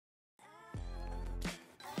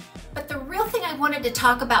wanted to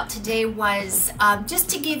talk about today was just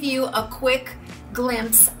to give you a quick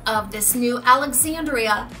glimpse of this new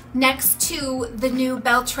Alexandria next to the new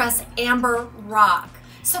Belle Tress Amber Rock.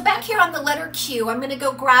 So back here on the letter Q, I'm going to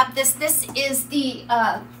go grab this. This is the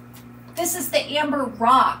Amber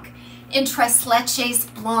Rock in Tres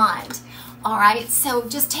Leches Blonde. All right, so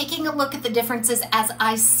just taking a look at the differences as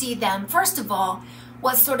I see them. First of all,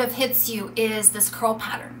 what sort of hits you is this curl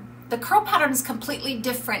pattern. The curl pattern is completely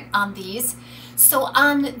different on these. So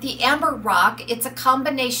on the Amber Rock, it's a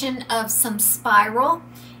combination of some spiral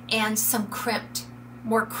and some crimped,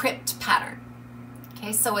 more crimped pattern.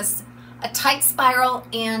 Okay, so it's a tight spiral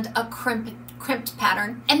and a crimped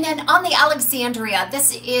pattern. And then on the Alexandria,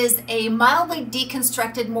 this is a mildly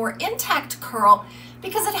deconstructed, more intact curl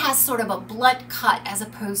because it has sort of a blunt cut as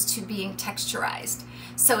opposed to being texturized.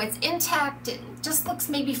 So it's intact, it just looks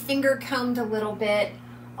maybe finger combed a little bit.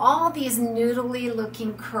 All these noodly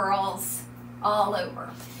looking curls all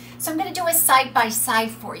over. So I'm going to do a side by side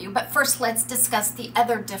for you, but first let's discuss the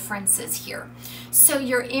other differences here. So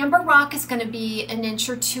your Amber Rock is going to be an inch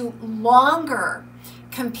or two longer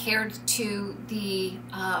compared to the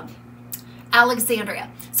Alexandria.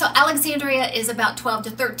 So Alexandria is about 12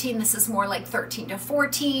 to 13. This is more like 13 to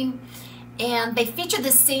 14. And they feature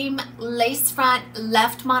the same lace front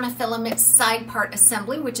left monofilament side part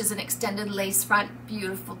assembly, which is an extended lace front,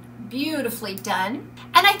 beautifully done.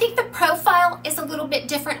 And I think the profile is a little bit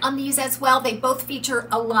different on these as well. They both feature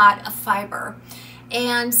a lot of fiber.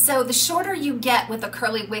 And so the shorter you get with a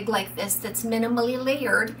curly wig like this that's minimally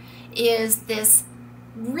layered is this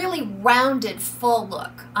really rounded full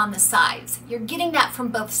look on the sides. You're getting that from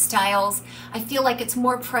both styles. I feel like it's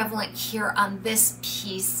more prevalent here on this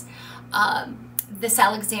piece, this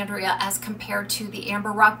Alexandria, as compared to the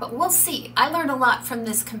Amber Rock, but we'll see. I learned a lot from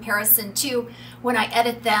this comparison too when I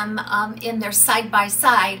edit them in their side by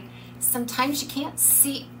side. Sometimes you can't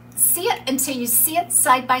see it until you see it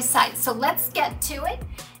side by side. So let's get to it,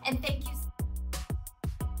 and thank you